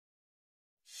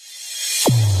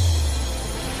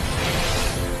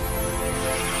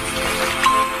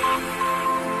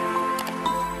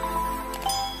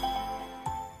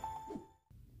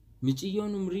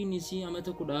Miciyyoon umriin isii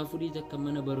amata 14 takka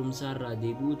mana barumsaa irraa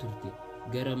deebi'uu turte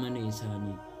gara mana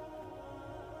isaanii.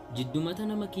 Jiddumata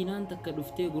nama makiinaan takka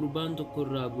dhuftee gurbaan tokko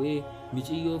irraa bu'ee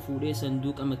miciyyoo fuudhee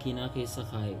sanduuqa makiinaa keessa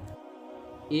kaa'e.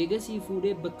 Eegasii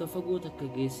fuudhee bakka fagoo takka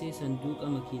geessee sanduuqa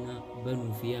makiinaa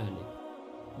banuuf yaale.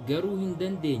 Garuu hin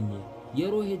dandeenye.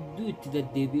 Yeroo hedduu itti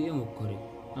deddeebi'ee mokkore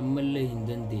ammallee hin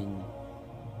dandeenye.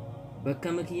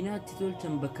 Bakka makiinaatti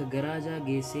tolchan bakka garaajaa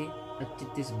geessee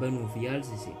achittis banuuf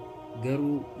yaalsise.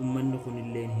 Garuu ummanni kun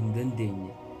illee hin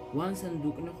dandeenye. Waan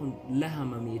sanduuqni kun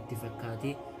lahamame itti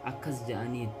fakkaatee akkas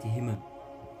ja'anii itti himan.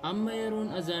 Amma yeroon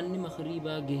azaanni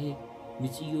maghriibaa gahe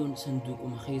miciyyoon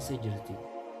sanduuquma keessa jirti.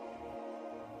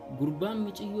 Gurbaan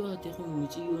miciyyoo hate kun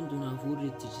miciyyoon tun hafuurri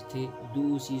itti citee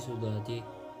du'uu sii sodaatee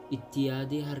itti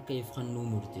yaadee harka ifqannuu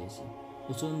murteesse.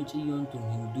 Osoo miciyyoon tun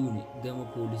hin duune gama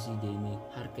poolisii deemee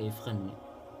harka ifqanne.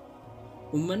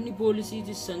 Ummanni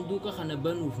poolisiitis sanduuqa kana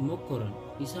banuuf mokkoran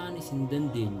isaanis hin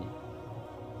dandeenye.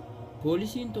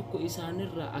 Poolisiin tokko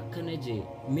isaanirraa akkana jee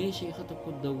mee sheekha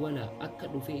tokko dawwalaa akka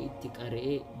dhufee itti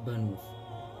qara'ee banuuf.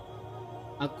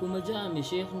 Akkuma ja'ame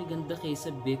sheekni ganda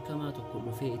keessa beekamaa tokko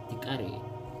dhufee itti qara'e.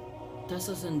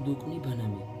 Tasa sanduuqni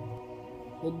baname.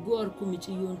 Hoggoo harku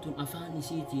miciyyoon tun afaan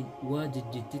isiitiin waa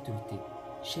jijjitti turte.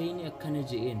 Sheeyni akkana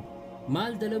je'een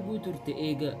maal dalaguu turte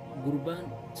eega gurbaan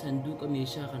sanduuqa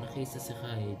meeshaa kana keessa si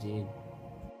kaa'ee je'een.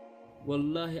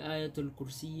 Wallahi aayatul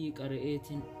kursiyyi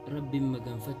qara'eetiin rabbiin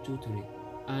maganfachuu ture.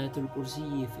 Aayatul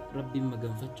kursiyyi fi rabbiin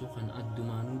maganfachuu kana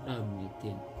addumaanuu dhaabne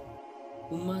jetteen.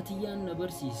 Ummaatiyyaan na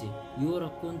barsiise yoo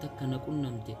rakkoon takka na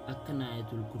qunnamte akka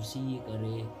aayatul kursiyyi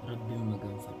qara'ee rabbiin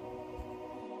maganfadhu.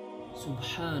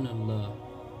 Subhaanallah.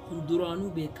 Kun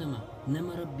duraanuu beekama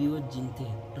nama rabbii wajjin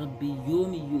ta'e rabbii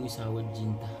yoomiyyuu isaa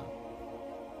wajjin ta'a.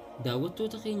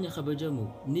 Daawwattoota keenya kabajamoo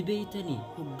ni beeytanii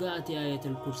hoggaa ati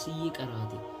aayatul kursiyyi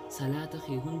qaraate salaata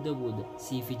kee hunda booda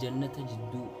siifi jannata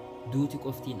jidduu duuti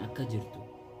qoftiin akka jirtu.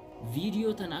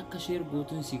 Viidiyoo tana akka sheer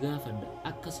gootuun si gaafadha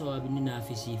akka sawaabni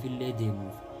naafi siifillee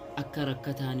deemuuf akka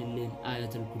rakkataan illeen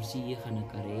aayatul kursiyyi kana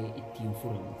qara'ee ittiin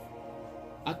furamuuf.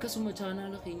 Akkasuma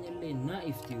chaanaala keenyallee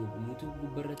Naif YouTube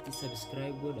gubbarratti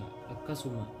subscribe godha.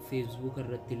 Akkasuma Facebook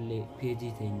irratti illee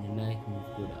peejii teenya like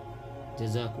nuuf godha.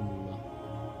 Jazaakumullah.